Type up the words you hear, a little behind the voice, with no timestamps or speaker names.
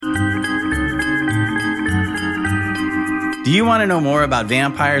Do you want to know more about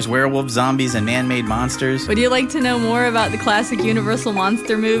vampires, werewolves, zombies, and man-made monsters? Would you like to know more about the classic Universal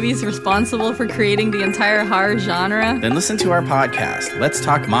monster movies responsible for creating the entire horror genre? Then listen to our podcast, Let's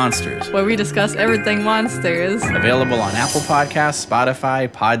Talk Monsters, where we discuss everything monsters. Available on Apple Podcasts, Spotify,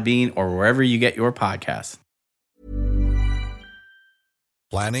 Podbean, or wherever you get your podcasts.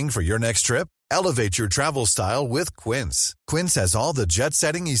 Planning for your next trip? Elevate your travel style with Quince. Quince has all the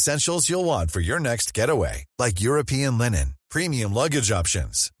jet-setting essentials you'll want for your next getaway, like European linen, premium luggage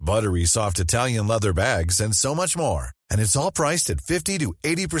options, buttery soft Italian leather bags, and so much more. And it's all priced at 50 to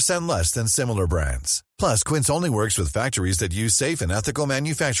 80% less than similar brands. Plus, Quince only works with factories that use safe and ethical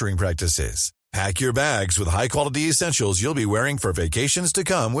manufacturing practices. Pack your bags with high-quality essentials you'll be wearing for vacations to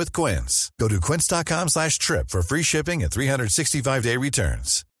come with Quince. Go to quince.com/trip for free shipping and 365-day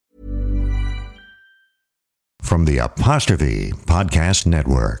returns. From the Apostrophe Podcast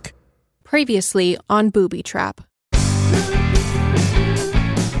Network. Previously on Booby Trap.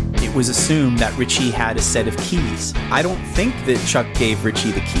 It was assumed that Richie had a set of keys. I don't think that Chuck gave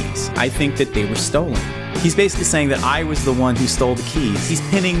Richie the keys. I think that they were stolen. He's basically saying that I was the one who stole the keys. He's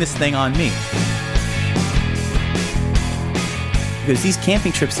pinning this thing on me. Because these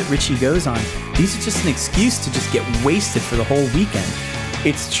camping trips that Richie goes on, these are just an excuse to just get wasted for the whole weekend.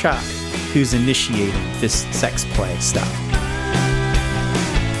 It's Chuck who's initiating this sex play stuff.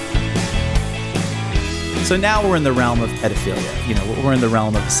 So now we're in the realm of pedophilia. You know, we're in the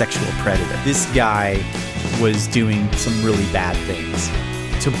realm of a sexual predator. This guy was doing some really bad things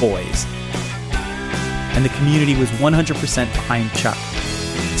to boys. And the community was 100% behind Chuck,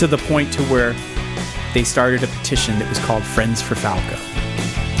 to the point to where they started a petition that was called Friends for Falco.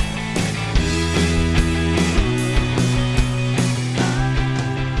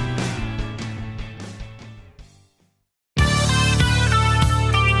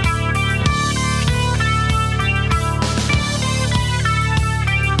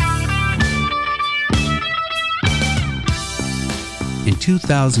 In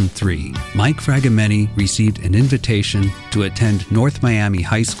 2003, Mike Fragomeni received an invitation to attend North Miami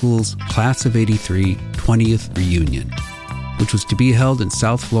High School's Class of '83 20th reunion, which was to be held in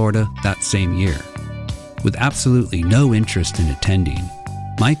South Florida that same year. With absolutely no interest in attending,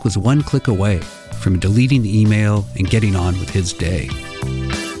 Mike was one click away from deleting the email and getting on with his day.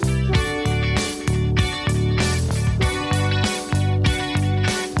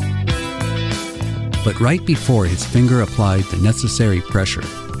 But right before his finger applied the necessary pressure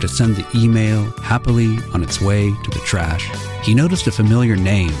to send the email happily on its way to the trash, he noticed a familiar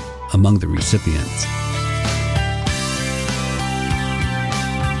name among the recipients.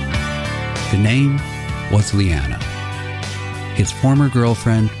 The name was Leanna, his former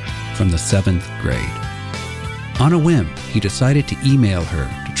girlfriend from the 7th grade. On a whim, he decided to email her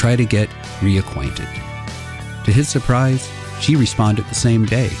to try to get reacquainted. To his surprise, she responded the same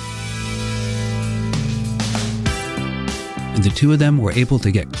day. And the two of them were able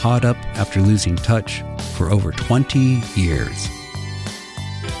to get caught up after losing touch for over 20 years.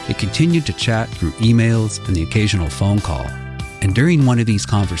 They continued to chat through emails and the occasional phone call. And during one of these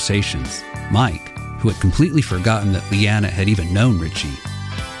conversations, Mike, who had completely forgotten that Leanna had even known Richie,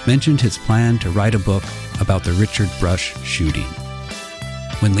 mentioned his plan to write a book about the Richard Brush shooting.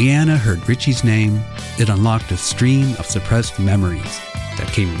 When Leanna heard Richie's name, it unlocked a stream of suppressed memories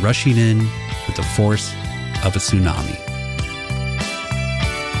that came rushing in with the force of a tsunami.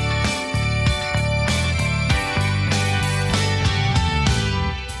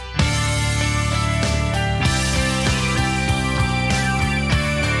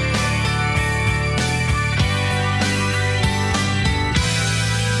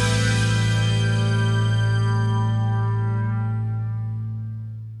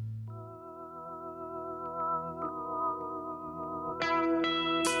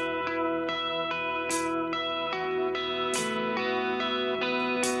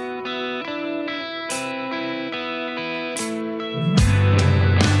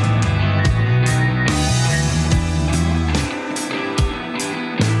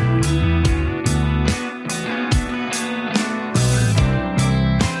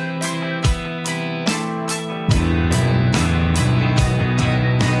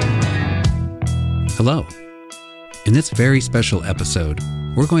 Hello. In this very special episode,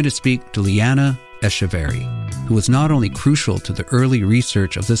 we're going to speak to Liana Echeverry, who was not only crucial to the early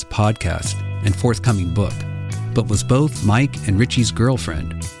research of this podcast and forthcoming book, but was both Mike and Richie's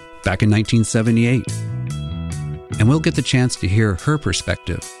girlfriend back in 1978. And we'll get the chance to hear her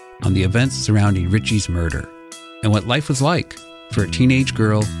perspective on the events surrounding Richie's murder and what life was like for a teenage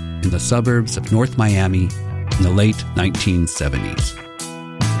girl in the suburbs of North Miami in the late 1970s.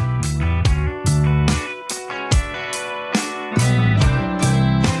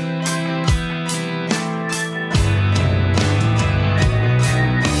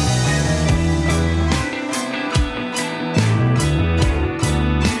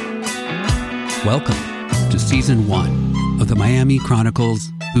 Welcome to Season 1 of the Miami Chronicles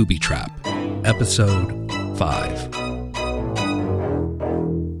Booby Trap, Episode 5.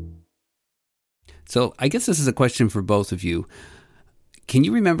 So I guess this is a question for both of you. Can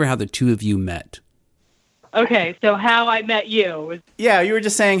you remember how the two of you met? Okay, so how I met you was... Yeah, you were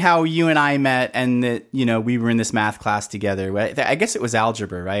just saying how you and I met and that, you know, we were in this math class together. I guess it was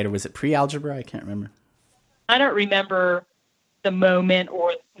algebra, right? Or was it pre-algebra? I can't remember. I don't remember the moment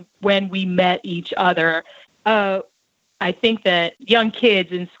or when we met each other. I think that young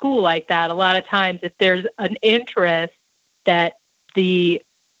kids in school like that, a lot of times if there's an interest, that the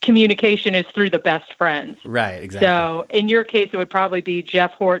communication is through the best friends. Right, exactly. So in your case, it would probably be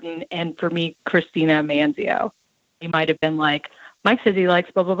Jeff Horton, and for me, Christina Manzio. He might have been like, Mike says he likes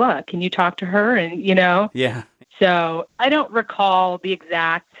blah, blah, blah. Can you talk to her? And, you know? Yeah. So I don't recall the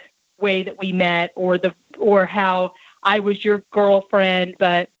exact way that we met or how I was your girlfriend,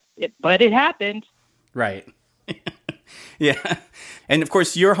 but it happened. Right. Yeah. And of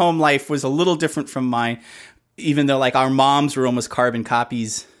course, your home life was a little different from mine, even though like our moms were almost carbon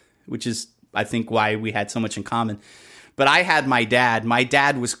copies, which is, I think, why we had so much in common. But I had my dad. My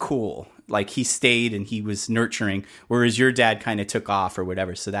dad was cool. Like, he stayed and he was nurturing, whereas your dad kind of took off or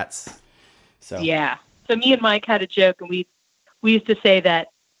whatever. So yeah. So me and Mike had a joke, and we used to say that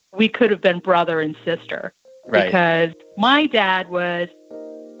we could have been brother and sister. Right. Because my dad was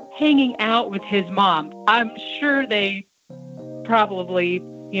hanging out with his mom. I'm sure they probably,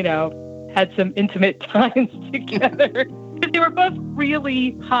 you know, had some intimate times together. They were both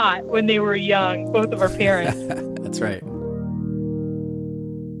really hot when they were young, both of our parents. That's right.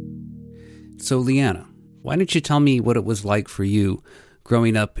 So, Leanna, why don't you tell me what it was like for you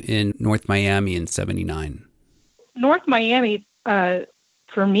growing up in North Miami in 79? North Miami,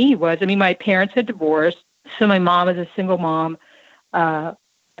 for me, my parents had divorced, so my mom is a single mom. I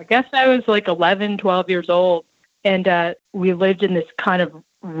guess I was like 11, 12 years old, and we lived in this kind of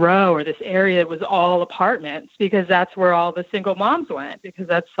row or this area that was all apartments because that's where all the single moms went because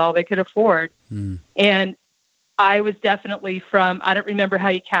that's all they could afford. And I was definitely from, I don't remember how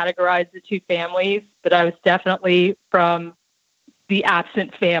you categorize the two families, but I was definitely from the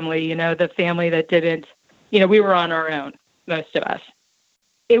absent family, you know, the family that didn't, you know, we were on our own, most of us.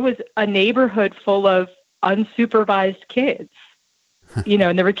 It was a neighborhood full of unsupervised kids, you know,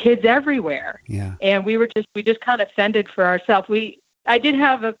 and there were kids everywhere. Yeah. And we just kind of fended for ourselves. I did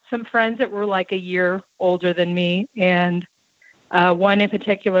have some friends that were like a year older than me, and one in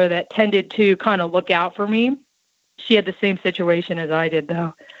particular that tended to kind of look out for me. She had the same situation as I did,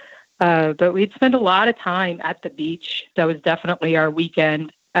 though. But we'd spend a lot of time at the beach. That was definitely our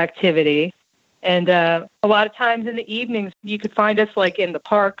weekend activity. And a lot of times in the evenings, you could find us like in the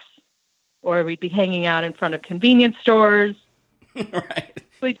parks, or we'd be hanging out in front of convenience stores. Right.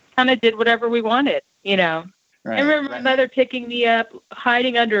 We kind of did whatever we wanted, you know. Right, I remember my mother picking me up,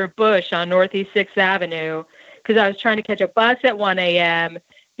 hiding under a bush on Northeast 6th Avenue because I was trying to catch a bus at 1 a.m.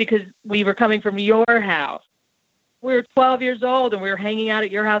 because we were coming from your house. We were 12 years old, and we were hanging out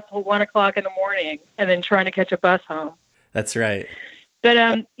at your house till 1 o'clock in the morning and then trying to catch a bus home. That's right.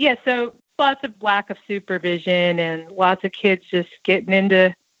 But, yeah, so lots of lack of supervision and lots of kids just getting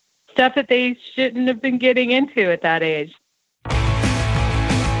into stuff that they shouldn't have been getting into at that age.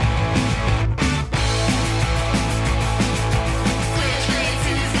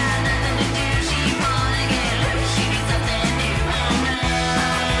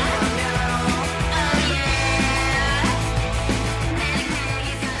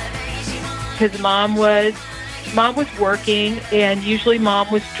 Because mom was working, and usually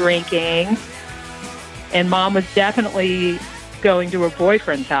mom was drinking, and mom was definitely going to her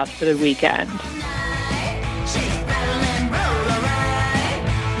boyfriend's house for the weekend.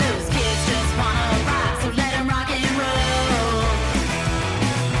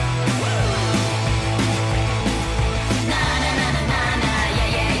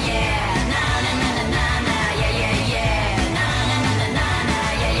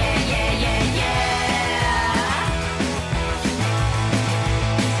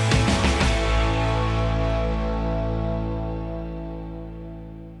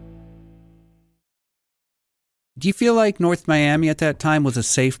 Do you feel like North Miami at that time was a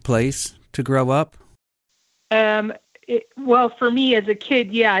safe place to grow up? Well, for me as a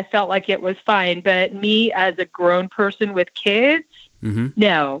kid, yeah, I felt like it was fine. But me as a grown person with kids,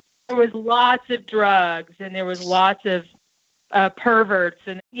 no. There was lots of drugs, and there was lots of perverts,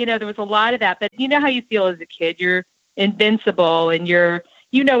 and, you know, there was a lot of that. But you know how you feel as a kid. You're invincible, and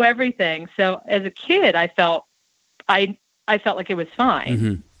you know everything. So as a kid, I felt like it was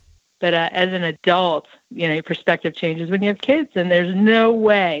fine. But as an adult, your perspective changes when you have kids, and there's no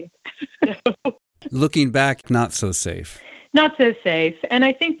way. Looking back, not so safe. Not so safe. And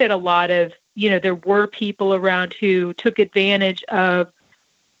I think that a lot of, there were people around who took advantage of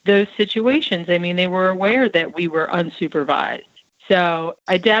those situations. I mean, they were aware that we were unsupervised. So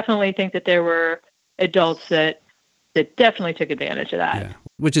I definitely think that there were adults that definitely took advantage of that. Yeah.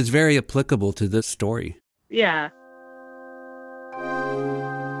 Which is very applicable to this story. Yeah.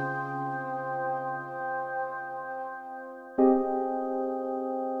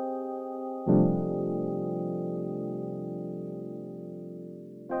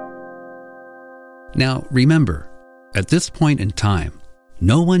 Now, remember, at this point in time,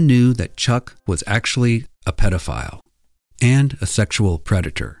 no one knew that Chuck was actually a pedophile and a sexual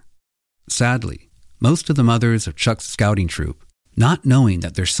predator. Sadly, most of the mothers of Chuck's scouting troop, not knowing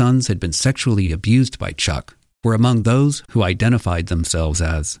that their sons had been sexually abused by Chuck, were among those who identified themselves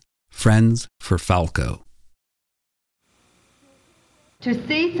as Friends for Falco. To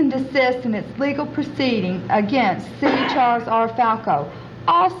cease and desist in its legal proceeding against C. Charles R. Falco,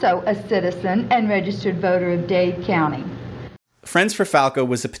 also a citizen and registered voter of Dade County. Friends for Falco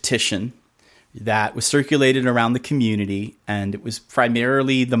was a petition that was circulated around the community, and it was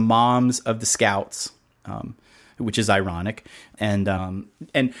primarily the moms of the scouts, which is ironic. And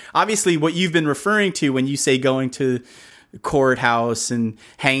obviously what you've been referring to when you say going to the courthouse and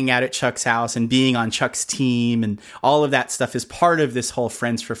hanging out at Chuck's house and being on Chuck's team and all of that stuff is part of this whole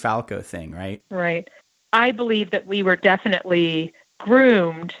Friends for Falco thing, right? Right. I believe that we were definitely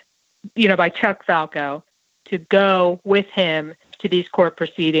groomed, by Chuck Falco to go with him to these court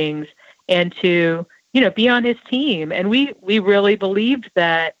proceedings and to, be on his team. And we really believed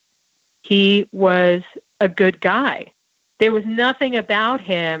that he was a good guy. There was nothing about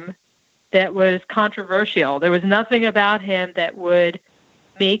him that was controversial. There was nothing about him that would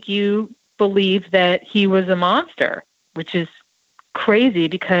make you believe that he was a monster, which is crazy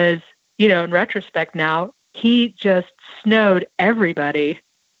because, in retrospect now, he just snowed everybody.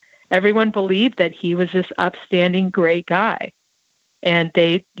 Everyone believed that he was this upstanding, great guy. And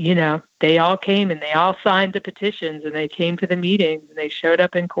they all came and they all signed the petitions and they came to the meetings and they showed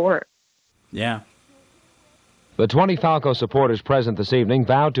up in court. Yeah. The 20 Falco supporters present this evening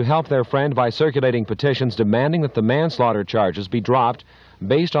vowed to help their friend by circulating petitions demanding that the manslaughter charges be dropped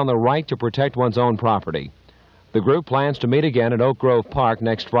based on the right to protect one's own property. The group plans to meet again at Oak Grove Park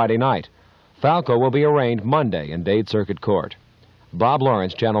next Friday night. Falco will be arraigned Monday in Dade Circuit Court. Bob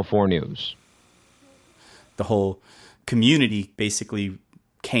Lawrence, Channel 4 News. The whole community basically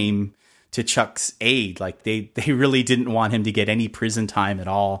came to Chuck's aid. Like they really didn't want him to get any prison time at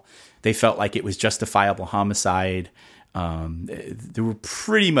all. They felt like it was justifiable homicide. There were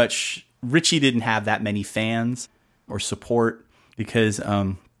pretty much, Richie didn't have that many fans or support because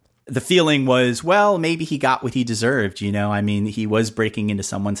the feeling was, well, maybe he got what he deserved. He was breaking into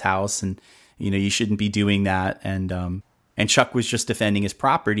someone's house and, you shouldn't be doing that. And Chuck was just defending his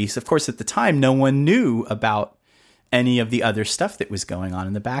properties. Of course, at the time, no one knew about any of the other stuff that was going on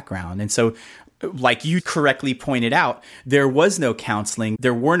in the background. And so, like you correctly pointed out, there was no counseling.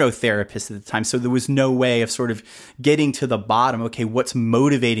 There were no therapists at the time. So there was no way of sort of getting to the bottom. Okay, what's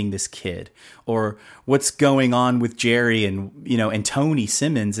motivating this kid? Or what's going on with Jerry and, and Tony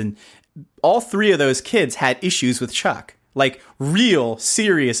Simmons? And all three of those kids had issues with Chuck, like real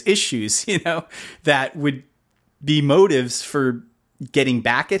serious issues, that would be motives for getting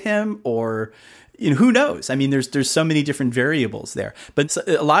back at him or, who knows? There's so many different variables there. But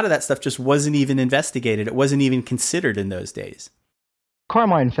a lot of that stuff just wasn't even investigated. It wasn't even considered in those days.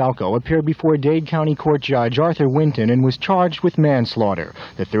 Carmine Falco appeared before Dade County Court Judge Arthur Winton and was charged with manslaughter.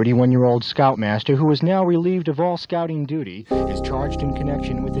 The 31-year-old scoutmaster, who is now relieved of all scouting duty, is charged in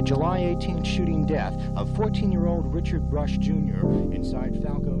connection with the July 18th shooting death of 14-year-old Richard Brush Jr. inside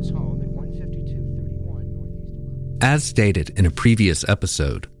Falco's home at 15231 Northeast 11th. As stated in a previous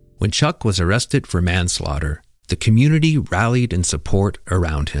episode, when Chuck was arrested for manslaughter, the community rallied in support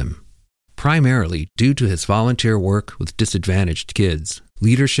around him, primarily due to his volunteer work with disadvantaged kids,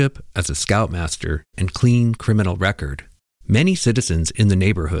 leadership as a scoutmaster, and clean criminal record. Many citizens in the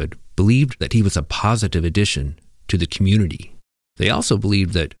neighborhood believed that he was a positive addition to the community. They also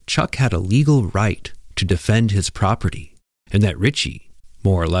believed that Chuck had a legal right to defend his property, and that Richie,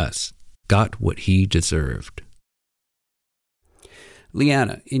 more or less, got what he deserved.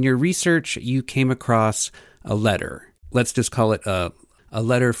 Leanna, in your research, you came across a letter. Let's just call it a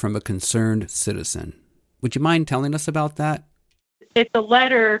letter from a concerned citizen. Would you mind telling us about that? It's a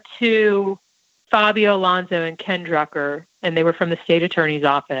letter to Fabio Alonso and Ken Drucker, and they were from the state attorney's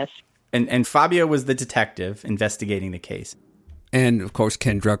office. And Fabio was the detective investigating the case. And, of course,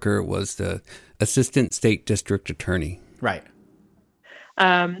 Ken Drucker was the assistant state district attorney. Right.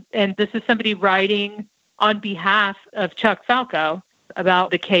 And this is somebody writing on behalf of Chuck Falco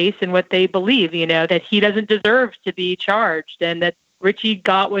about the case and what they believe, that he doesn't deserve to be charged and that Richie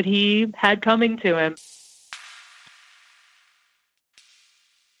got what he had coming to him.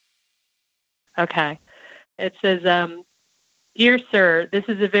 Okay. It says, Dear Sir, this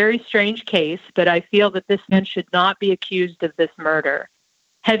is a very strange case, but I feel that this man should not be accused of this murder.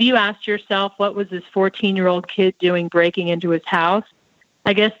 Have you asked yourself what was this 14-year-old kid doing breaking into his house?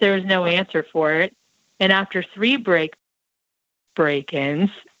 I guess there is no answer for it. And after 3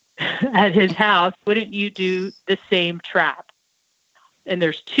 break-ins at his house, wouldn't you do the same trap? And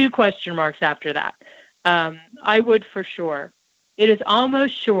there's 2 question marks after that. I would for sure. It is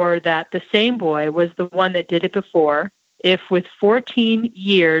almost sure that the same boy was the one that did it before. If with 14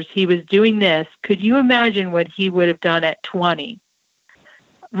 years he was doing this, could you imagine what he would have done at 20?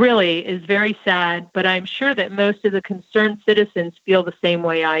 Really is very sad, but I'm sure that most of the concerned citizens feel the same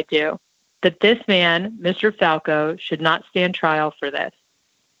way I do, that this man, Mr. Falco, should not stand trial for this.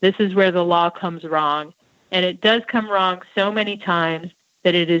 This is where the law comes wrong, and it does come wrong so many times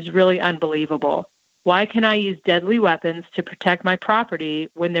that it is really unbelievable. Why can I use deadly weapons to protect my property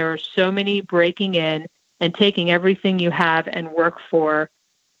when there are so many breaking in and taking everything you have and work for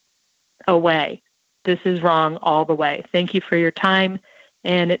away? This is wrong all the way. Thank you for your time.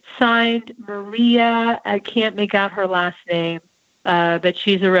 And it's signed Maria. I can't make out her last name, but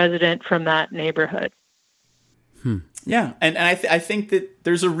she's a resident from that neighborhood. Yeah, and I think that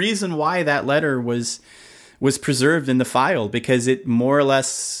there's a reason why that letter was preserved in the file, because it more or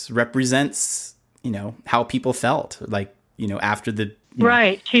less represents, how people felt, after the...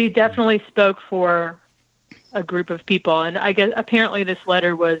 Right. She definitely spoke for a group of people. And I guess apparently this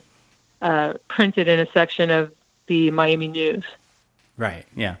letter was printed in a section of the Miami News. Right,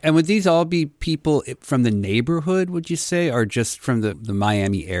 yeah. And would these all be people from the neighborhood, would you say, or just from the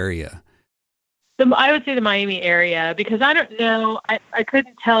Miami area? I would say the Miami area, because I don't know. I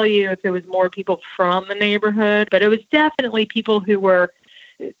couldn't tell you if it was more people from the neighborhood, but it was definitely people who were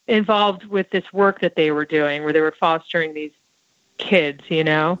involved with this work that they were doing, where they were fostering these kids,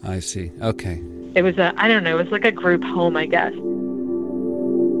 I see. Okay. It was it was like a group home, I guess.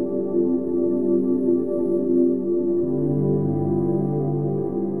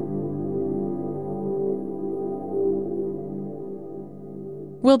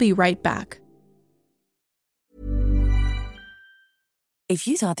 We'll be right back. If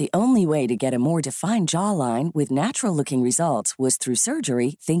you thought the only way to get a more defined jawline with natural-looking results was through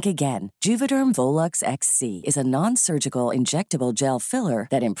surgery, think again. Juvederm Volux XC is a non-surgical injectable gel filler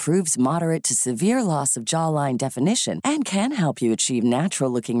that improves moderate to severe loss of jawline definition and can help you achieve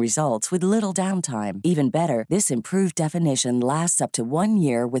natural-looking results with little downtime. Even better, this improved definition lasts up to 1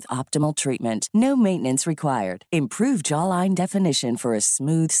 year with optimal treatment. No maintenance required. Improve jawline definition for a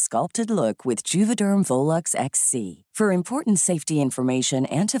smooth, sculpted look with Juvederm Volux XC. For important safety information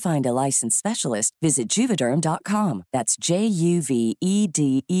and to find a licensed specialist, visit Juvederm.com. That's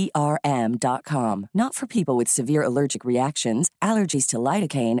JUVEDERM.com. Not for people with severe allergic reactions, allergies to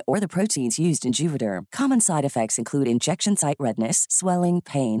lidocaine, or the proteins used in Juvederm. Common side effects include injection site redness, swelling,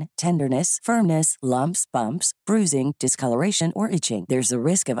 pain, tenderness, firmness, lumps, bumps, bruising, discoloration, or itching. There's a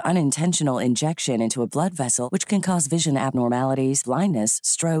risk of unintentional injection into a blood vessel, which can cause vision abnormalities, blindness,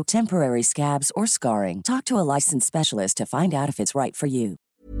 stroke, temporary scabs, or scarring. Talk to a licensed specialist to find out if it's right for you.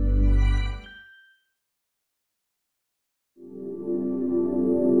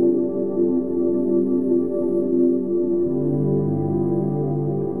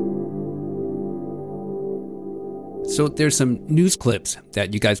 So there's some news clips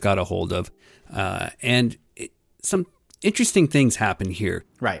that you guys got a hold of, and some interesting things happen here.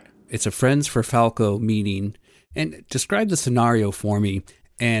 Right. It's a Friends for Falco meeting, and describe the scenario for me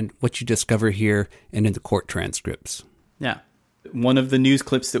and what you discover here and in the court transcripts. Yeah. One of the news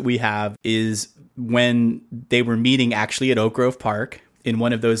clips that we have is when they were meeting actually at Oak Grove Park in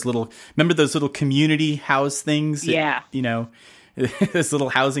one of those remember those little community house things? Yeah. This little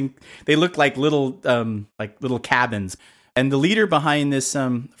housing, they look like little cabins. And the leader behind this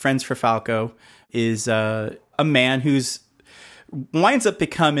Friends for Falco is a man who's winds up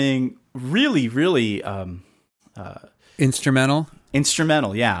becoming really, really instrumental,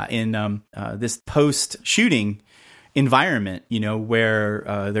 yeah, in this post-shooting environment,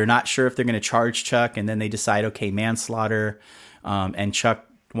 where they're not sure if they're going to charge Chuck, and then they decide, okay, manslaughter, and Chuck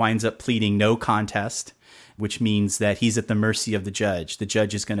winds up pleading no contest, which means that he's at the mercy of the judge. The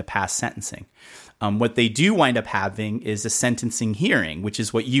judge is going to pass sentencing. What they do wind up having is a sentencing hearing, which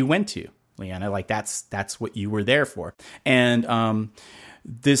is what you went to Leanna. Like that's what you were there for. And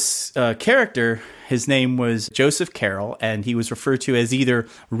this character, his name was Joseph Carroll, and he was referred to as either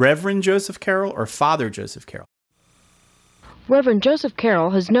Reverend Joseph Carroll or Father Joseph Carroll. Reverend Joseph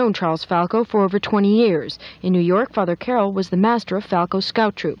Carroll has known Charles Falco for over 20 years. In New York, Father Carroll was the master of Falco's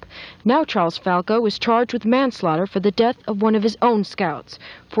scout troop. Now Charles Falco is charged with manslaughter for the death of one of his own scouts,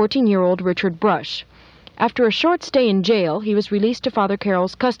 14-year-old Richard Brush. After a short stay in jail, he was released to Father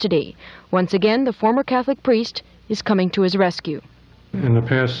Carroll's custody. Once again, the former Catholic priest is coming to his rescue. In the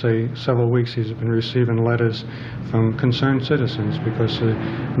past, several weeks, he's been receiving letters from concerned citizens because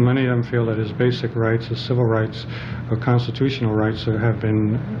many of them feel that his basic rights, his civil rights, or constitutional rights have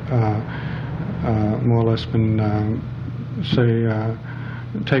been more or less been,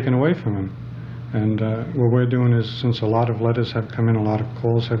 taken away from him. And what we're doing is, since a lot of letters have come in, a lot of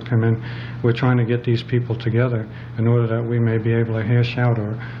calls have come in, we're trying to get these people together in order that we may be able to hash out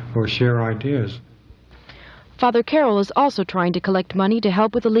or share ideas. Father Carroll is also trying to collect money to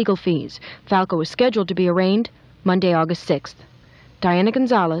help with the legal fees. Falco is scheduled to be arraigned Monday, August 6th. Diana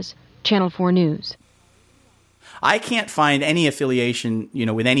Gonzalez, Channel 4 News. I can't find any affiliation,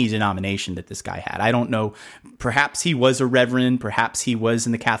 with any denomination that this guy had. I don't know. Perhaps he was a reverend. Perhaps he was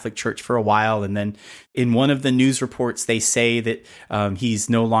in the Catholic Church for a while. And then in one of the news reports, they say that he's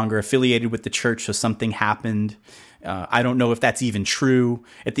no longer affiliated with the church, so something happened. I don't know if that's even true.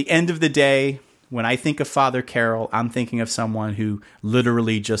 At the end of the day, when I think of Father Carroll, I'm thinking of someone who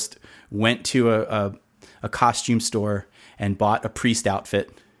literally just went to a costume store and bought a priest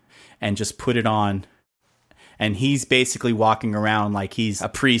outfit and just put it on. And he's basically walking around like he's a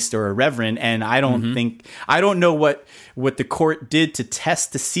priest or a reverend. And I don't know what the court did to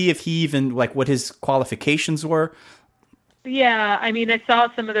test to see if he even, what his qualifications were. Yeah, I saw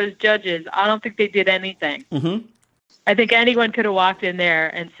some of those judges. I don't think they did anything. Mm-hmm. I think anyone could have walked in there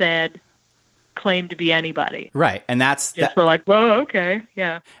and claimed to be anybody. Right. And that's... We're like, well, okay,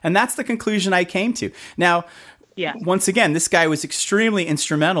 yeah. And that's the conclusion I came to. Now, once again, this guy was extremely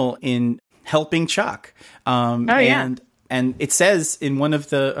instrumental in helping Chuck. And it says in one of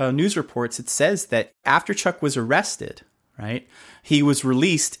the news reports, it says that after Chuck was arrested, right, he was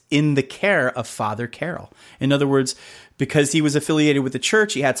released in the care of Father Carroll. In other words, because he was affiliated with the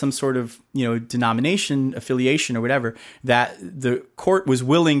church, he had some sort of, denomination affiliation or whatever, that the court was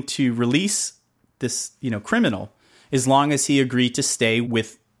willing to release this, criminal, as long as he agreed to stay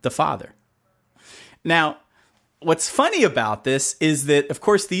with the father. Now, what's funny about this is that, of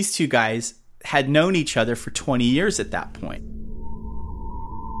course, these two guys had known each other for 20 years at that point.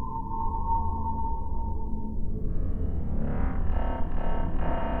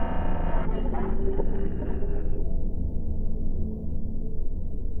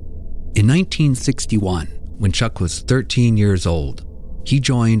 In 1961, when Chuck was 13 years old, he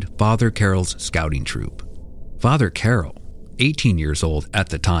joined Father Carroll's scouting troop. Father Carroll, 18 years old at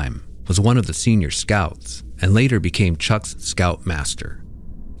the time, was one of the senior scouts and later became Chuck's scout master.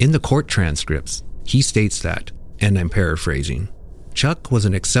 In the court transcripts, he states that, and I'm paraphrasing, Chuck was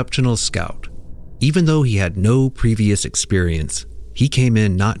an exceptional scout. Even though he had no previous experience, he came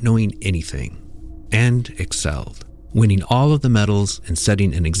in not knowing anything and excelled, winning all of the medals and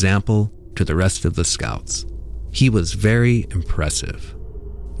setting an example to the rest of the scouts. He was very impressive.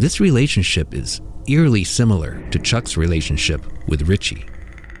 This relationship is eerily similar to Chuck's relationship with Richie.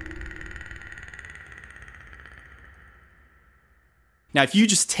 Now, if you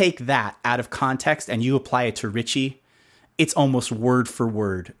just take that out of context and you apply it to Richie, it's almost word for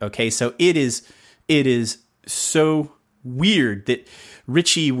word. Okay, so it is so weird that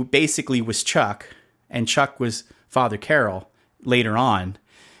Richie basically was Chuck and Chuck was Father Carroll later on.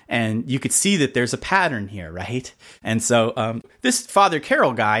 And you could see that there's a pattern here, right? And so this Father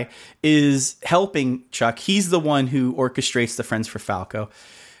Carroll guy is helping Chuck. He's the one who orchestrates the Friends for Falco.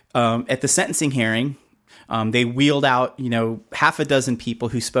 At the sentencing hearing, they wheeled out, half a dozen people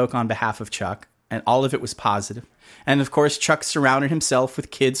who spoke on behalf of Chuck, and all of it was positive. And of course, Chuck surrounded himself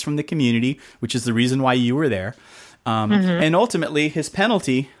with kids from the community, which is the reason why you were there. And ultimately, his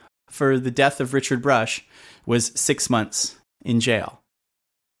penalty for the death of Richard Brush was 6 months in jail.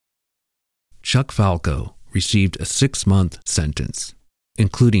 Chuck Falco received a 6-month sentence,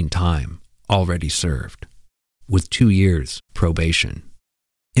 including time already served, with 2 years probation.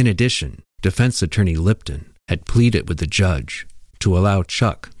 In addition, defense attorney Lipton had pleaded with the judge to allow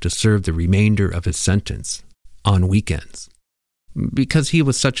Chuck to serve the remainder of his sentence on weekends because he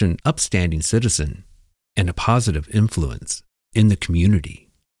was such an upstanding citizen and a positive influence in the community.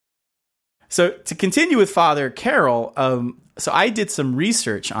 So to continue with Father Carroll, so I did some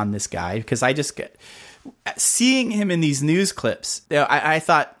research on this guy because I just seeing him in these news clips, I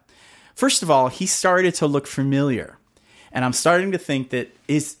thought, first of all, he started to look familiar. And I'm starting to think that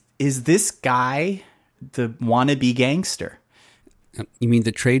is this guy the wannabe gangster? You mean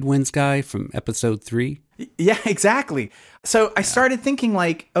the trade winds guy from episode 3? Yeah, exactly. So I started thinking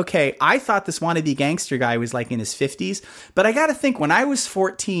like, okay, I thought this wannabe gangster guy was like in his 50s, but I got to think when I was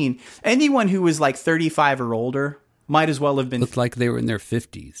 14, anyone who was like 35 or older might as well have been. Looked like they were in their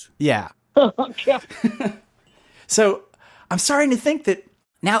 50s. Yeah. Oh, God. So I'm starting to think that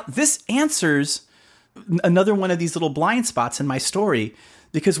now this answers another one of these little blind spots in my story,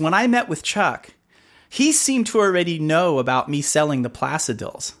 because when I met with Chuck, he seemed to already know about me selling the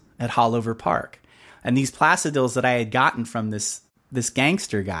Placidils at Hollover Park. And these Placidils that I had gotten from this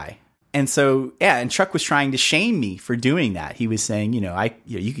gangster guy. And so, yeah, and Chuck was trying to shame me for doing that. He was saying,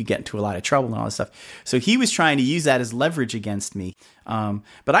 you could get into a lot of trouble and all this stuff. So he was trying to use that as leverage against me.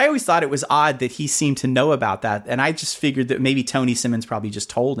 But I always thought it was odd that he seemed to know about that. And I just figured that maybe Tony Simmons probably just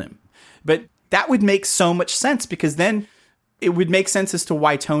told him. But that would make so much sense, because then it would make sense as to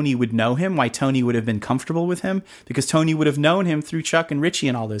why Tony would know him, why Tony would have been comfortable with him, because Tony would have known him through Chuck and Richie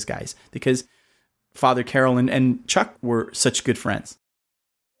and all those guys, because Father Carroll and Chuck were such good friends.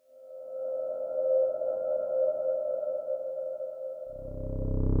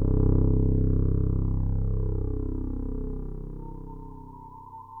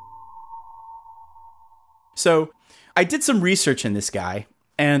 So I did some research in this guy,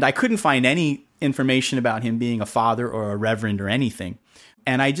 and I couldn't find any information about him being a father or a reverend or anything.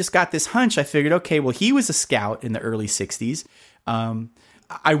 And I just got this hunch. I figured, okay, well, he was a scout in the early 60s.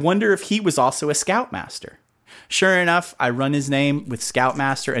 I wonder if he was also a scoutmaster. Sure enough, I run his name with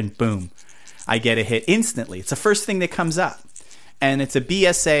scoutmaster, and boom, I get a hit instantly. It's the first thing that comes up. And it's a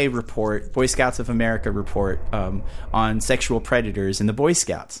BSA report, Boy Scouts of America report, on sexual predators in the Boy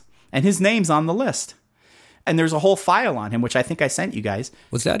Scouts. And his name's on the list. And there's a whole file on him, which I think I sent you guys.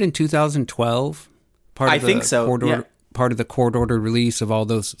 Was that in 2012? I think so. Yeah. Part of the court order release of all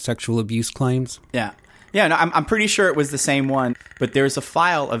those sexual abuse claims? Yeah. Yeah, no, I'm pretty sure it was the same one, but there's a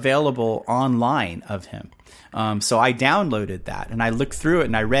file available online of him. So I downloaded that, and I looked through it,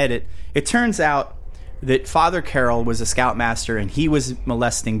 and I read it. It turns out that Father Carroll was a scoutmaster, and he was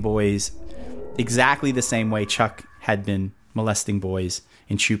molesting boys exactly the same way Chuck had been molesting boys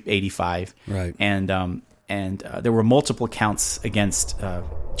in Troop 85. Right. And there were multiple counts against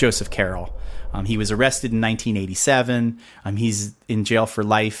Joseph Carroll. He was arrested in 1987. He's in jail for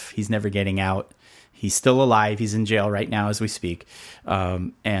life. He's never getting out. He's still alive. He's in jail right now as we speak.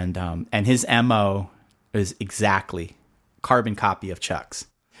 And his MO is exactly carbon copy of Chuck's.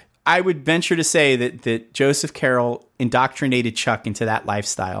 I would venture to say that Joseph Carroll indoctrinated Chuck into that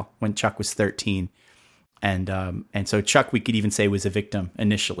lifestyle when Chuck was 13. And so Chuck, we could even say, was a victim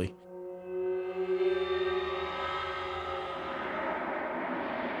initially.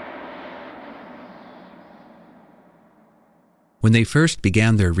 When they first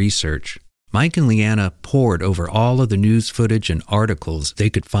began their research, Mike and Leanna pored over all of the news footage and articles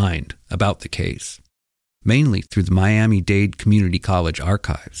they could find about the case, mainly through the Miami-Dade Community College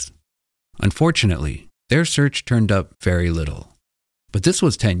archives. Unfortunately, their search turned up very little. But this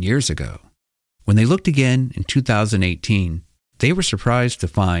was 10 years ago. When they looked again in 2018, they were surprised to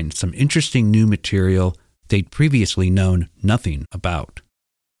find some interesting new material they'd previously known nothing about.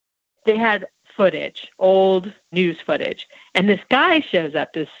 They had footage, old news footage. And this guy shows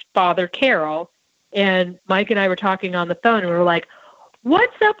up, this Father Carroll, and Mike and I were talking on the phone, and we were like,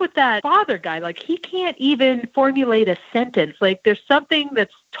 what's up with that father guy? Like, he can't even formulate a sentence. Like, there's something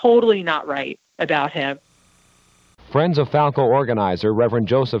that's totally not right about him. Friends of Falco organizer Reverend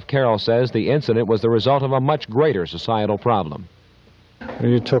Joseph Carroll says the incident was the result of a much greater societal problem.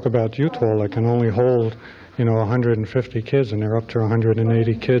 You talk about youth hall that can only hold 150 kids, and they're up to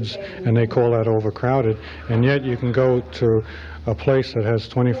 180 kids, and they call that overcrowded. And yet you can go to a place that has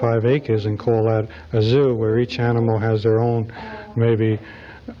 25 acres and call that a zoo, where each animal has their own, maybe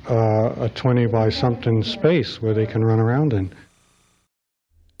a 20 by something space where they can run around in.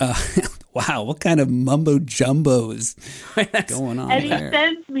 Wow, what kind of mumbo jumbo is going on and there? He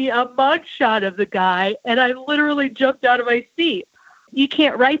sends me a mugshot of the guy, and I literally jumped out of my seat. You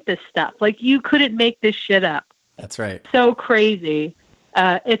can't write this stuff. Like, you couldn't make this shit up. That's right. So crazy.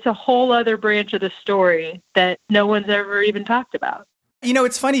 It's a whole other branch of the story that no one's ever even talked about.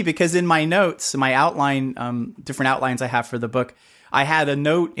 It's funny because in my notes, my outline, different outlines I have for the book, I had a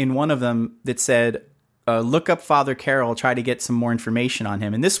note in one of them that said, look up Father Carroll, try to get some more information on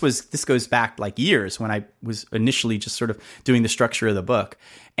him. And this goes back like years when I was initially just sort of doing the structure of the book.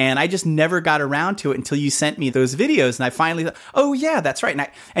 And I just never got around to it until you sent me those videos. And I finally thought, oh yeah, that's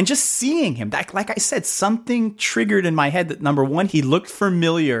right. And just seeing him, like I said, something triggered in my head that, number one, he looked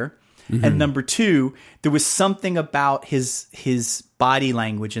familiar. And number two, there was something about his body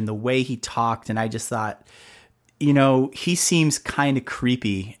language and the way he talked, and I just thought, he seems kind of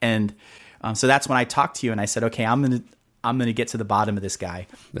creepy. And so that's when I talked to you, and I said, okay, I'm gonna get to the bottom of this guy.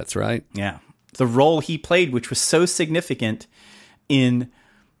 That's right. Yeah, the role he played, which was so significant in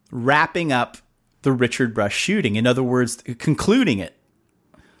wrapping up the Richard Brush shooting. In other words, concluding it.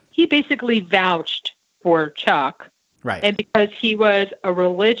 He basically vouched for Chuck. Right. And because he was a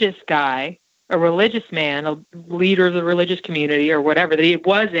religious guy, a religious man, a leader of the religious community or whatever, that he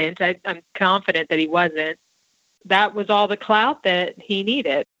wasn't, I'm confident that he wasn't, that was all the clout that he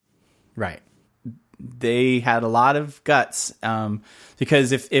needed. Right. They had a lot of guts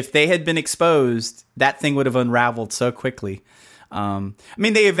because if they had been exposed, that thing would have unraveled so quickly.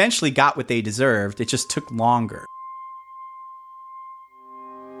 They eventually got what they deserved. It just took longer.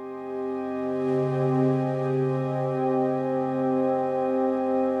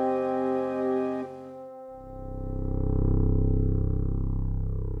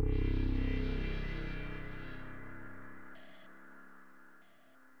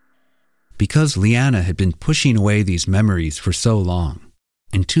 Because Leanna had been pushing away these memories for so long,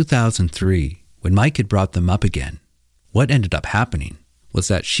 in 2003, when Mike had brought them up again, what ended up happening was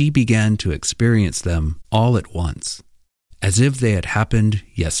that she began to experience them all at once, as if they had happened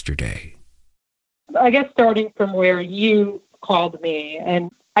yesterday. I guess starting from where you called me, and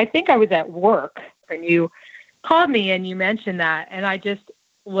I think I was at work, and you called me and you mentioned that, and I just,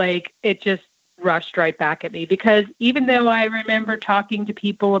 it just rushed right back at me, because even though I remember talking to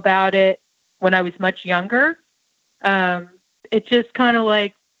people about it when I was much younger, it just kind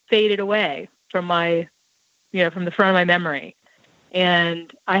of faded away from my, from the front of my memory.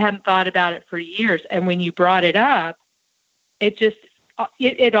 And I hadn't thought about it for years. And when you brought it up,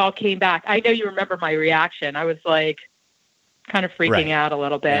 it all came back. I know you remember my reaction. I was kind of freaking out a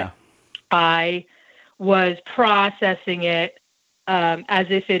little bit. Yeah. I was processing it as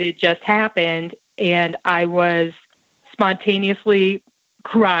if it had just happened. And I was spontaneously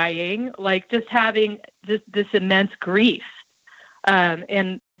crying, just having this immense grief.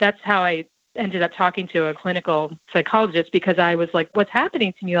 And that's how I ended up talking to a clinical psychologist, because I was like, what's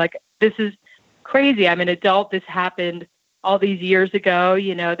happening to me? This is crazy. I'm an adult. This happened all these years ago.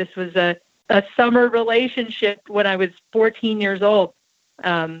 This was a summer relationship when I was 14 years old.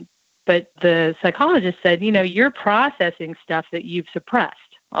 But the psychologist said, you're processing stuff that you've suppressed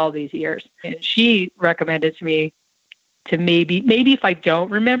all these years. And she recommended to me to maybe if I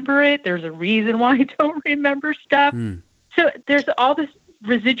don't remember it, there's a reason why I don't remember stuff. So there's all this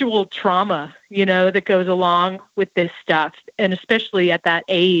residual trauma, that goes along with this stuff. And especially at that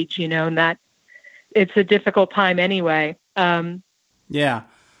age, and that it's a difficult time anyway. Yeah.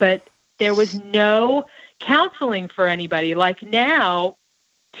 But there was no counseling for anybody. Now,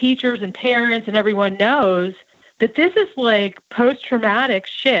 teachers and parents and everyone knows that this is post-traumatic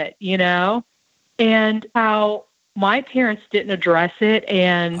shit, and how my parents didn't address it.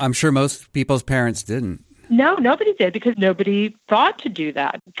 And I'm sure most people's parents didn't. No, nobody did, because nobody thought to do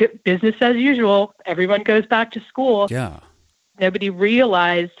that. Business as usual. Everyone goes back to school. Yeah. Nobody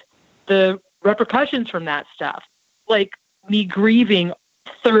realized the repercussions from that stuff. Me grieving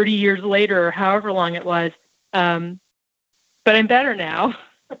 30 years later, or however long it was. But I'm better now.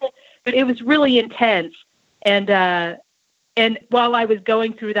 But it was really intense. And while I was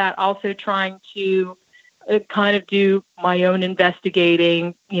going through that, also trying to kind of do my own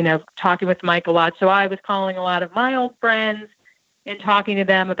investigating, talking with Mike a lot. So I was calling a lot of my old friends and talking to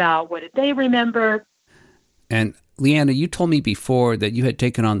them about what did they remember. And Leanna, you told me before that you had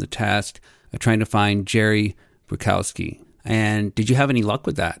taken on the task of trying to find Jerry Brukowski. And did you have any luck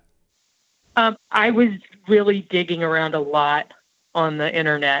with that? I was really digging around a lot on the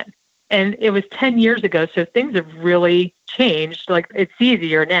internet. And it was 10 years ago, so things have really changed. It's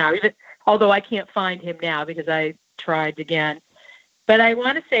easier now, although I can't find him now because I tried again. But I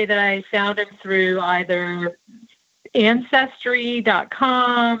want to say that I found him through either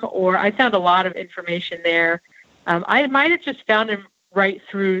Ancestry.com, or I found a lot of information there. I might have just found him right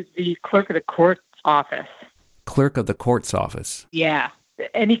through the clerk of the court's office. Clerk of the court's office. Yeah.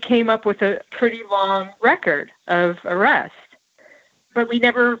 And he came up with a pretty long record of arrests. But we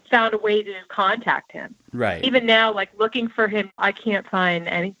never found a way to contact him. Right. Even now, looking for him, I can't find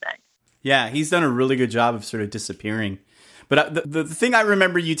anything. Yeah, he's done a really good job of sort of disappearing. But the thing I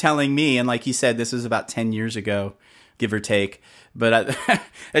remember you telling me, and like you said, this was about 10 years ago, give or take. But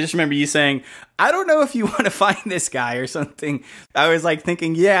I just remember you saying, I don't know if you want to find this guy or something. I was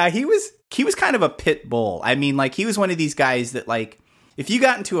thinking, yeah, he was kind of a pit bull. He was one of these guys that if you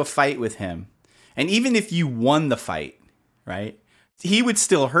got into a fight with him, and even if you won the fight, right? he would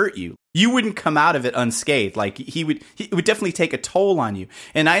still hurt you. You wouldn't come out of it unscathed. Like it would definitely take a toll on you.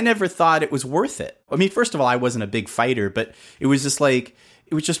 And I never thought it was worth it. I mean, first of all, I wasn't a big fighter, but it was just like,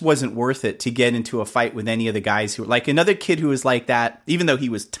 just wasn't worth it to get into a fight with any of the guys who were like another kid who was like that, even though he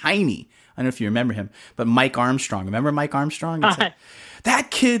was tiny. I don't know if you remember him, but Mike Armstrong. Remember Mike Armstrong? Like,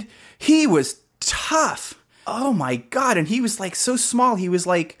 that kid, he was tough. Oh my God. And he was like so small. He was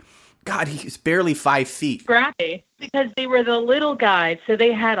like, God, he was barely 5 feet. Scrappy, because they were the little guys, so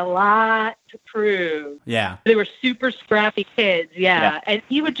they had a lot to prove. Yeah. They were super scrappy kids, yeah. And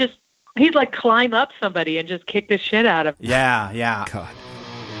he'd like climb up somebody and just kick the shit out of them. Yeah. God.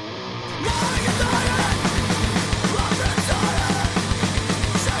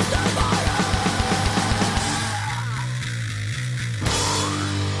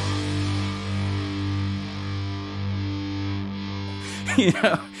 You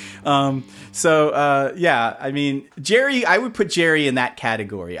know, I mean, Jerry, I would put Jerry in that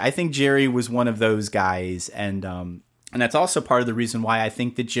category. I think Jerry was one of those guys. And that's also part of the reason why I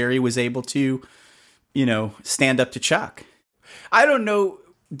think that Jerry was able to, you know, stand up to Chuck. I don't know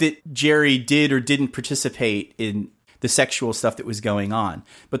that Jerry did or didn't participate in the sexual stuff that was going on.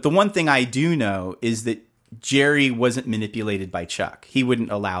 But the one thing I do know is that Jerry wasn't manipulated by Chuck. He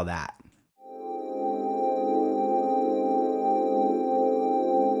wouldn't allow that.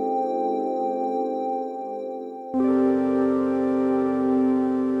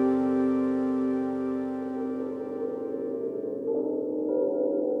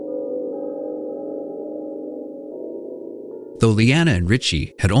 Though Leanna and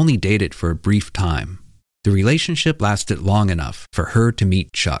Richie had only dated for a brief time, the relationship lasted long enough for her to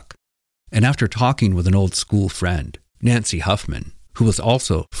meet Chuck. And after talking with an old school friend, Nancy Huffman, who was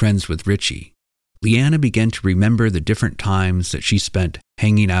also friends with Richie, Leanna began to remember the different times that she spent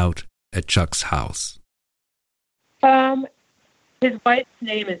hanging out at Chuck's house. His wife's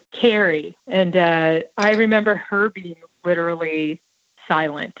name is Carrie, and I remember her being literally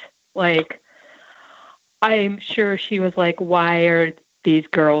silent. Like, I'm sure she was like, why are these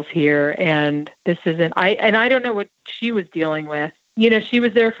girls here? And this isn't, I don't know what she was dealing with. You know, she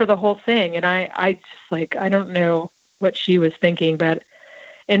was there for the whole thing. And I just like, I don't know what she was thinking, but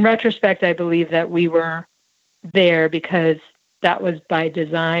in retrospect, I believe that we were there because that was by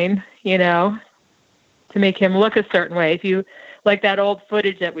design, you know, to make him look a certain way. If you like that old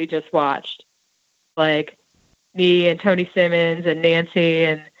footage that we just watched, like me and Tony Simmons and Nancy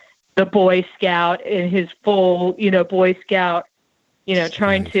and the Boy Scout in his full, you know, Boy Scout, you know,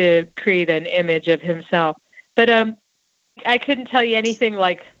 trying to create an image of himself. But I couldn't tell you anything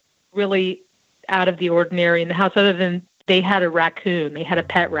like really out of the ordinary in the house other than they had a raccoon. They had a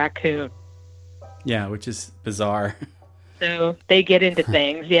pet raccoon. Yeah, which is bizarre. So they get into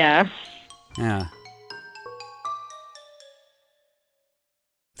things, yeah. Yeah.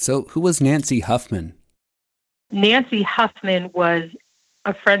 So who was Nancy Huffman? Nancy Huffman was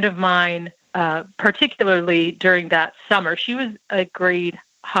a friend of mine, particularly during that summer. She was a grade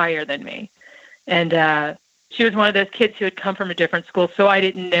higher than me. And she was one of those kids who had come from a different school, so I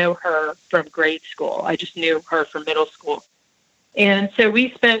didn't know her from grade school. I just knew her from middle school. And so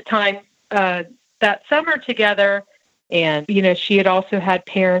we spent time that summer together. And, you know, she had also had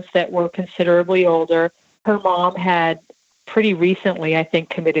parents that were considerably older. Her mom had pretty recently, I think,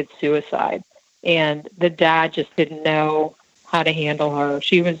 committed suicide. And the dad just didn't know how to handle her.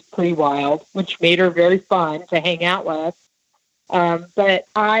 She was pretty wild, which made her very fun to hang out with. But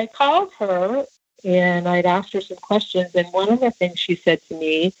I called her and I'd asked her some questions. And one of the things she said to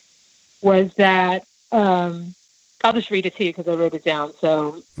me was that, I'll just read it to you because I wrote it down.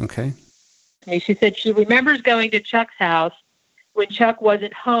 So, okay. She said she remembers going to Chuck's house when Chuck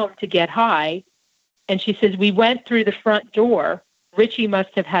wasn't home to get high. And she says, we went through the front door. Richie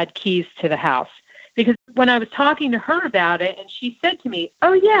must have had keys to the house. Because when I was talking to her about it, and she said to me,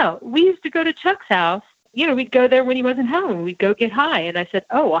 oh, yeah, we used to go to Chuck's house. You know, we'd go there when he wasn't home. We'd go get high. And I said,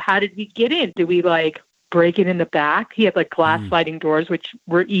 oh, well, how did we get in? Did we, like, break it in the back? He had, like, glass sliding doors, which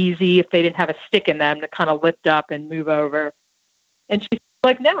were easy if they didn't have a stick in them to kind of lift up and move over. And she's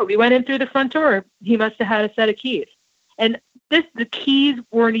like, no, we went in through the front door. He must have had a set of keys. And the keys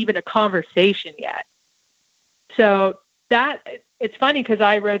weren't even a conversation yet. So it's funny because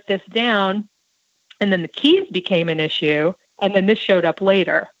I wrote this down, and then the keys became an issue, and then this showed up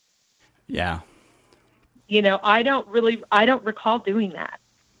later. Yeah. You know, I don't recall doing that.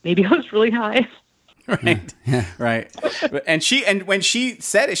 Maybe I was really high. Right. Yeah. Right. And when she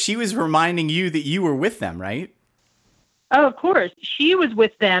said it, she was reminding you that you were with them, right? Oh, of course. She was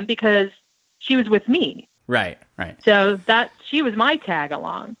with them because she was with me. Right. Right. So she was my tag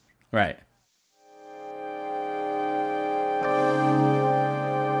along. Right.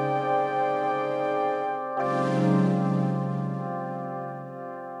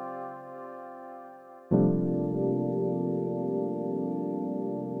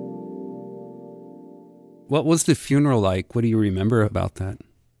 What was the funeral like? What do you remember about that?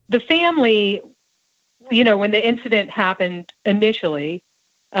 The family, when the incident happened initially,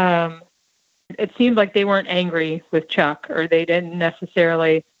 it seemed like they weren't angry with Chuck, or they didn't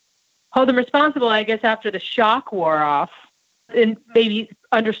necessarily hold him responsible, I guess, after the shock wore off, and maybe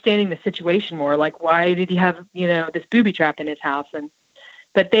understanding the situation more, like why did he have, this booby trap in his house?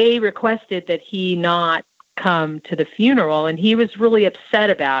 But they requested that he not come to the funeral, and he was really upset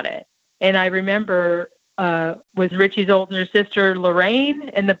about it. And I remember, was Richie's older sister Lorraine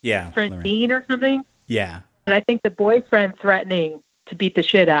and the boyfriend Dean or something? Yeah. And I think the boyfriend threatening to beat the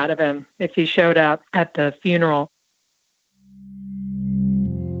shit out of him if he showed up at the funeral.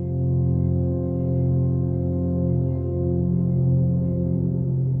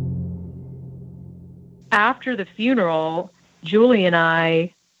 After the funeral, Julie and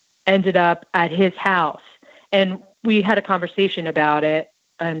I ended up at his house, and we had a conversation about it,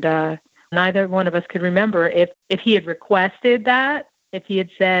 and neither one of us could remember if he had requested that, if he had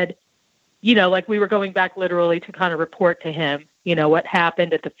said, like we were going back literally to kind of report to him, what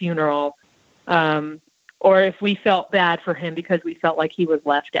happened at the funeral, or if we felt bad for him because we felt like he was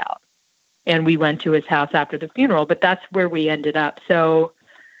left out, and we went to his house after the funeral, but that's where we ended up. So,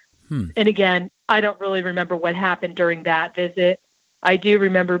 and again, I don't really remember what happened during that visit. I do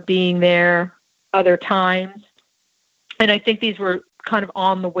remember being there other times, and I think these were kind of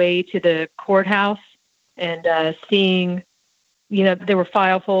on the way to the courthouse, and seeing, there were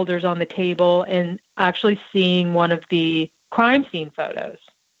file folders on the table, and actually seeing one of the crime scene photos,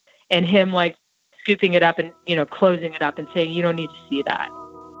 and him like scooping it up and, closing it up and saying, you don't need to see that.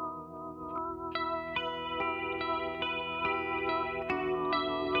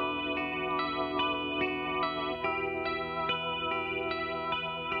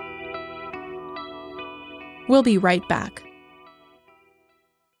 We'll be right back.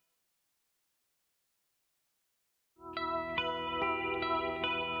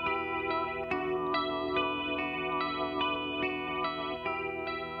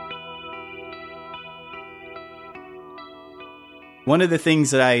 One of the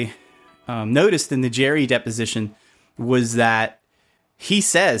things that I noticed in the Jerry deposition was that he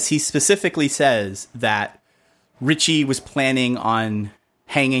specifically says that Richie was planning on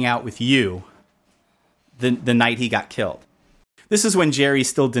hanging out with you the night he got killed. This is when Jerry's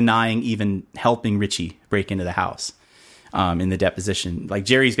still denying even helping Richie break into the house in the deposition. Like,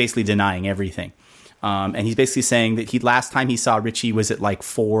 Jerry's basically denying everything. And he's basically saying that last time he saw Richie was at like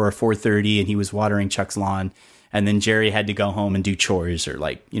 4 or 4:30, and he was watering Chuck's lawn. And then Jerry had to go home and do chores or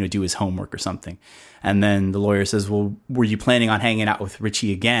do his homework or something. And then the lawyer says, well, were you planning on hanging out with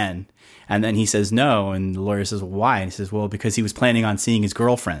Richie again? And then he says, no. And the lawyer says, well, why? And he says, well, because he was planning on seeing his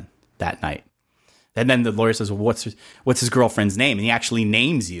girlfriend that night. And then the lawyer says, well, what's his girlfriend's name? And he actually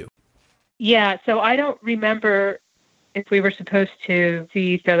names you. Yeah, so I don't remember if we were supposed to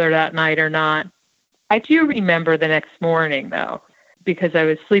see each other that night or not. I do remember the next morning, though, because I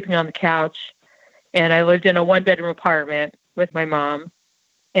was sleeping on the couch, and I lived in a 1-bedroom apartment with my mom.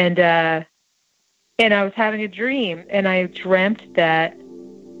 And I was having a dream, and I dreamt that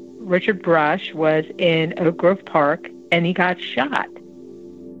Richard Brush was in Oak Grove Park, and he got shot.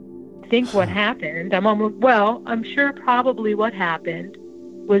 I think what happened, I'm sure probably what happened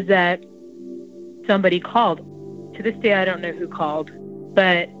was that somebody called. To this day, I don't know who called,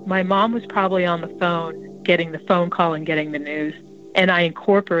 but my mom was probably on the phone, getting the phone call and getting the news. And I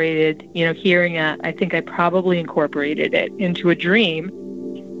incorporated, hearing that, I think I probably incorporated it into a dream,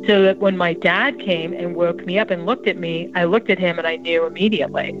 so that when my dad came and woke me up and looked at me, I looked at him and I knew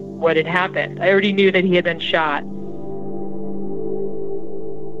immediately what had happened. I already knew that he had been shot.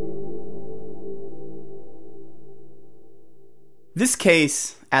 This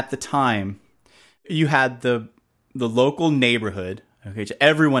case, at the time, you had the local neighborhood. Okay, so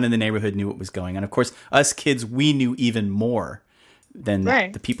everyone in the neighborhood knew what was going on. Of course, us kids, we knew even more than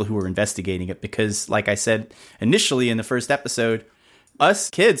the people who were investigating it, because, like I said initially in the first episode, us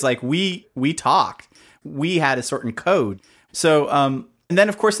kids, we talked. We had a certain code. So, and then,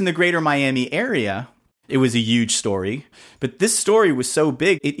 of course, in the greater Miami area, it was a huge story. But this story was so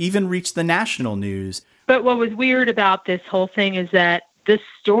big, it even reached the national news. But what was weird about this whole thing is that this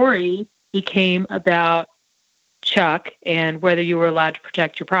story became about Chuck and whether you were allowed to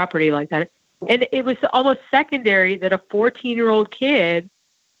protect your property like that. And it was almost secondary that a 14-year-old kid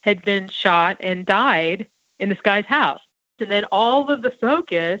had been shot and died in this guy's house. And then all of the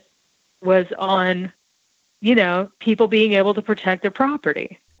focus was on, people being able to protect their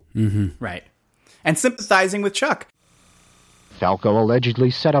property. Mm-hmm. Right. And sympathizing with Chuck. Falco allegedly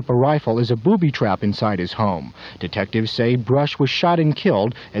set up a rifle as a booby trap inside his home. Detectives say Brush was shot and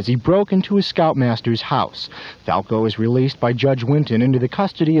killed as he broke into his scoutmaster's house. Falco is released by Judge Winton into the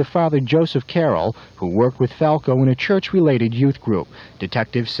custody of Father Joseph Carroll, who worked with Falco in a church-related youth group.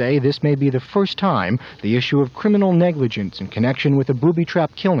 Detectives say this may be the first time the issue of criminal negligence in connection with a booby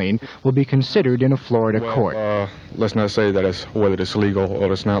trap killing will be considered in a Florida court. Let's not say that whether it's legal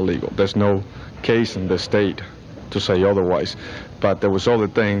or it's not legal. There's no case in the state to say otherwise. But there was other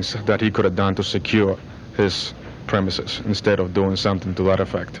things that he could have done to secure his premises instead of doing something to that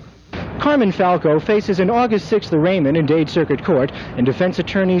effect. Carmen Falco faces an August 6th arraignment in Dade Circuit Court, and defense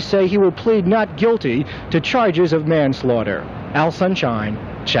attorneys say he will plead not guilty to charges of manslaughter. Al Sunshine,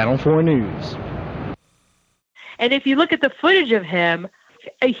 Channel 4 News. And if you look at the footage of him,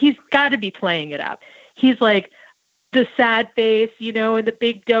 he's got to be playing it up. He's like the sad face, and the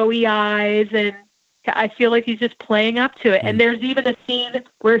big doughy eyes, and I feel like he's just playing up to it. And there's even a scene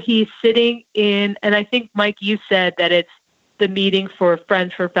where he's sitting in, and I think, Mike, you said that it's the meeting for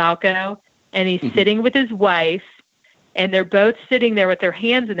Friends for Falco, and he's sitting with his wife, and they're both sitting there with their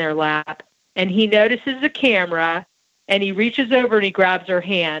hands in their lap, and he notices the camera, and he reaches over and he grabs her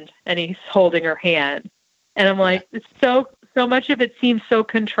hand, and he's holding her hand. And I'm like, it's so much of it seems so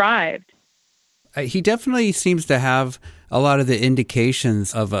contrived. He definitely seems to have a lot of the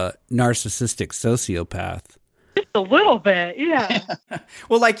indications of a narcissistic sociopath. Just a little bit, yeah.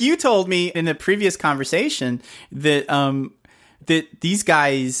 Well, like you told me in a previous conversation that that these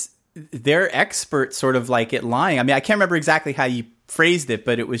guys, they're experts sort of like at lying. I mean, I can't remember exactly how you phrased it,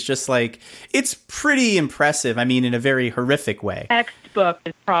 but it was just like, it's pretty impressive. I mean, in a very horrific way. Textbook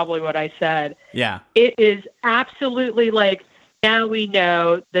is probably what I said. Yeah. It is absolutely like, now we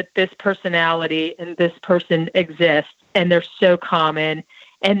know that this personality and this person exists, and they're so common,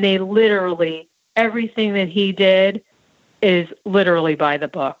 and they literally, everything that he did is literally by the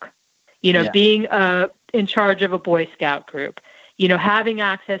book. Being in charge of a Boy Scout group, having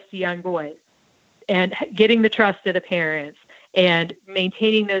access to young boys and getting the trust of the parents and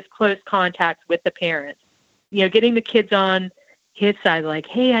maintaining those close contacts with the parents, getting the kids on his side, like,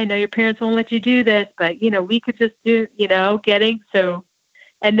 hey, I know your parents won't let you do this, but, we could just do,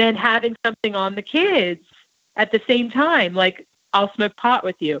 and then having something on the kids at the same time, like, I'll smoke pot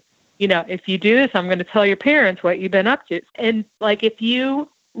with you. If you do this, I'm going to tell your parents what you've been up to. And, like, if you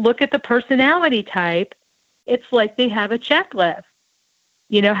look at the personality type, it's like they have a checklist,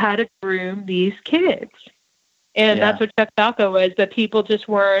 how to groom these kids. And that's what Chuck Falco was, but people just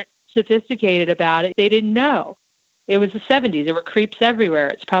weren't sophisticated about it. They didn't know. It was the 70s. There were creeps everywhere.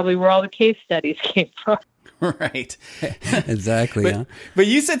 It's probably where all the case studies came from. Right. Exactly. But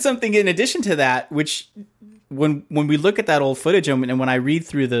you said something in addition to that, which when we look at that old footage and when I read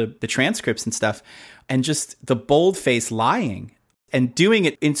through the transcripts and stuff, and just the bold-faced lying and doing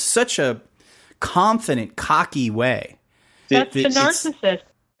it in such a confident, cocky way. That's the narcissist.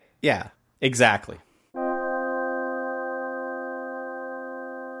 Yeah, exactly.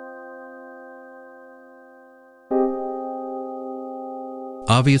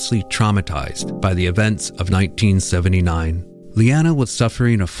 Obviously traumatized by the events of 1979, Leanna was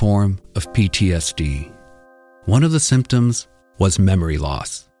suffering a form of PTSD. One of the symptoms was memory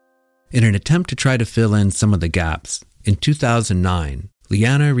loss. In an attempt to try to fill in some of the gaps, in 2009,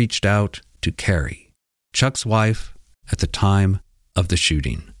 Leanna reached out to Carrie, Chuck's wife at the time of the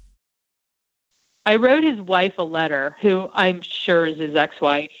shooting. I wrote his wife a letter, who I'm sure is his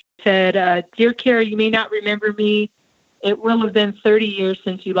ex-wife. Said, Dear Carrie, you may not remember me. It will have been 30 years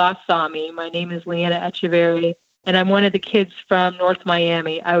since you last saw me. My name is Leanna Echeverry, and I'm one of the kids from North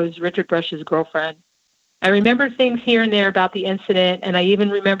Miami. I was Richard Brush's girlfriend. I remember things here and there about the incident, and I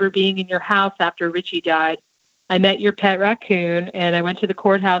even remember being in your house after Richie died. I met your pet raccoon, and I went to the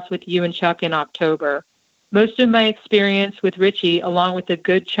courthouse with you and Chuck in October. Most of my experience with Richie, along with a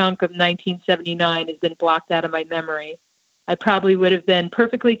good chunk of 1979, has been blocked out of my memory. I probably would have been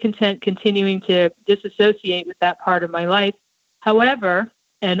perfectly content continuing to disassociate with that part of my life. However,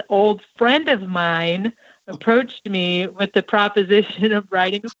 an old friend of mine approached me with the proposition of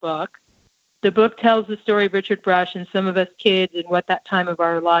writing a book. The book tells the story of Richard Brush and some of us kids and what that time of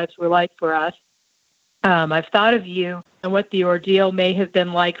our lives were like for us. I've thought of you and what the ordeal may have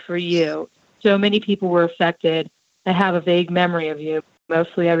been like for you. So many people were affected. I have a vague memory of you.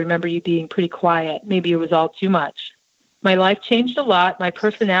 Mostly I remember you being pretty quiet. Maybe it was all too much. My life changed a lot, my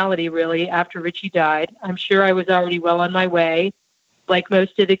personality really, after Richie died. I'm sure I was already well on my way. Like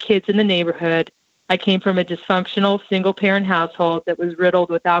most of the kids in the neighborhood, I came from a dysfunctional single-parent household that was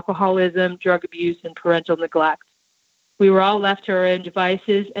riddled with alcoholism, drug abuse, and parental neglect. We were all left to our own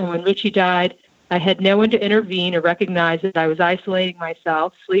devices, and when Richie died, I had no one to intervene or recognize that I was isolating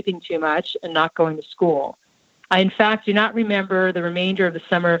myself, sleeping too much, and not going to school. I, in fact, do not remember the remainder of the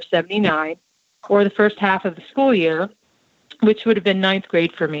summer of 79 or the first half of the school year, which would have been ninth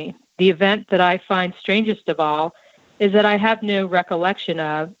grade for me. The event that I find strangest of all is that I have no recollection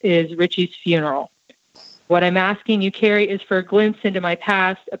of is Richie's funeral. What I'm asking you, Carrie, is for a glimpse into my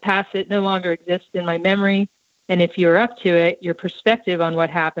past, a past that no longer exists in my memory, and if you're up to it, your perspective on what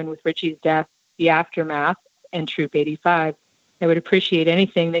happened with Richie's death, the aftermath, and Troop 85. I would appreciate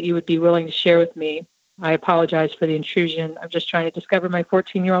anything that you would be willing to share with me. I apologize for the intrusion. I'm just trying to discover my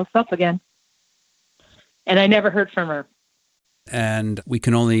 14-year-old self again. And I never heard from her. And we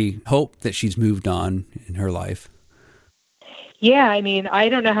can only hope that she's moved on in her life. Yeah, I mean, I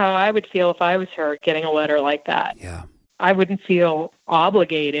don't know how I would feel if I was her getting a letter like that. Yeah. I wouldn't feel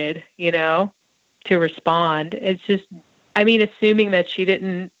obligated, to respond. It's just, assuming that she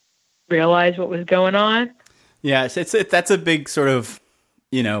didn't realize what was going on. Yeah, that's a big sort of,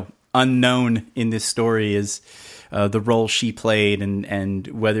 unknown in this story is the role she played and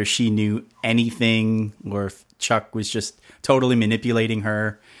whether she knew anything or if Chuck was just totally manipulating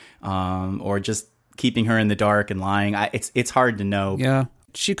her or just keeping her in the dark and lying. It's hard to know. Yeah,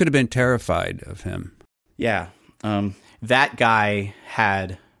 she could have been terrified of him. Yeah, that guy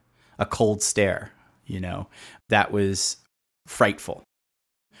had a cold stare, that was frightful.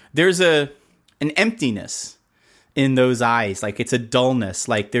 There's an emptiness in those eyes, like it's a dullness,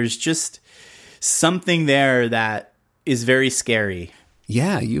 like there's just something there that is very scary.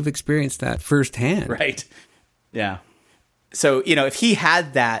 Yeah, you've experienced that firsthand. Right. Yeah. So, if he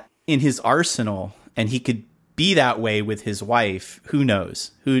had that in his arsenal and he could be that way with his wife, who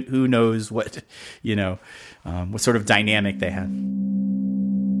knows? Who knows what, what sort of dynamic they had.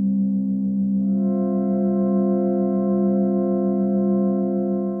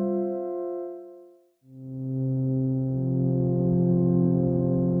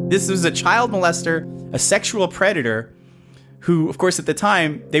 This was a child molester, a sexual predator who, of course, at the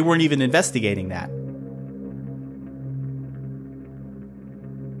time, they weren't even investigating that.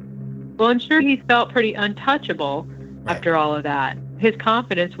 Well, I'm sure he felt pretty untouchable after all of that. His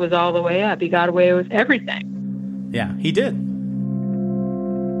confidence was all the way up. He got away with everything. Yeah, he did.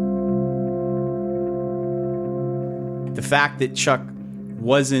 The fact that Chuck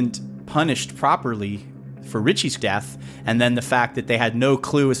wasn't punished properly for Richie's death, and then the fact that they had no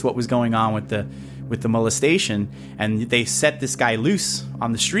clue as to what was going on with the molestation, and they set this guy loose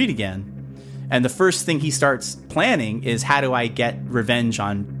on the street again, and the first thing he starts planning is, how do I get revenge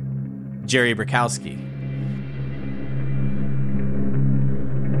on Jerry Burkowski?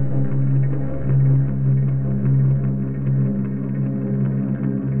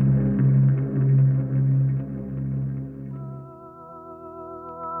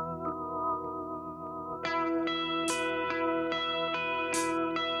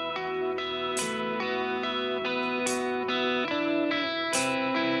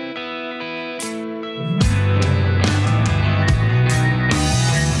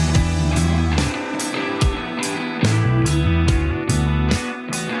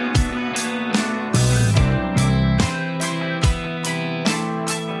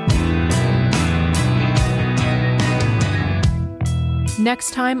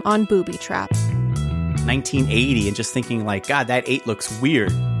 Next time on Booby Trap. 1980, and just thinking like, God, that 8 looks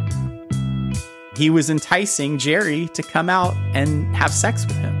weird. He was enticing Jerry to come out and have sex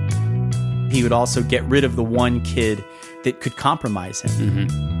with him. He would also get rid of the one kid that could compromise him.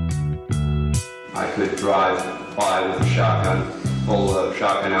 Mm-hmm. I could drive by with a shotgun, pull a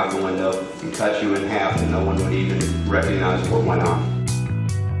shotgun out the window, and cut you in half, and no one would even recognize what went on.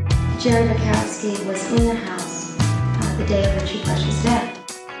 Jerry Burkowski was in the house the day of Richie Bush's death.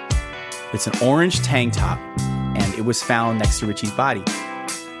 It's an orange tank top, and it was found next to Richie's body.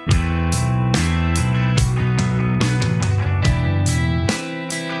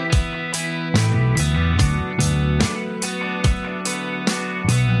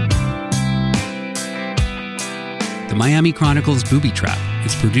 The Miami Chronicles Booby Trap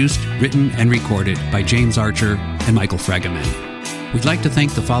is produced, written, and recorded by James Archer and Michael Fregeman. We'd like to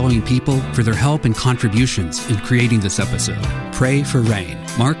thank the following people for their help and contributions in creating this episode. Pray for Rain,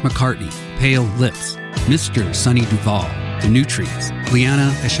 Mark McCartney, Pale Lips, Mr. Sonny Duvall, The Nutries,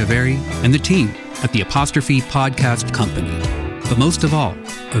 Liana Echeverry, and the team at the Apostrophe Podcast Company. But most of all,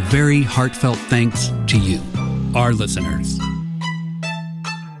 a very heartfelt thanks to you, our listeners.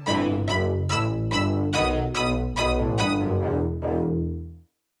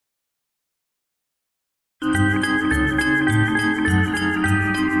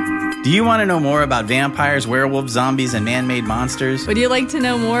 Do you want to know more about vampires, werewolves, zombies, and man-made monsters? Would you like to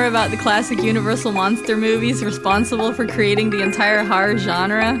know more about the classic Universal monster movies responsible for creating the entire horror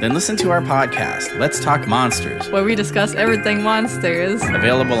genre? Then listen to our podcast, Let's Talk Monsters, where we discuss everything monsters.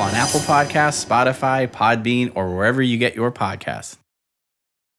 Available on Apple Podcasts, Spotify, Podbean, or wherever you get your podcasts.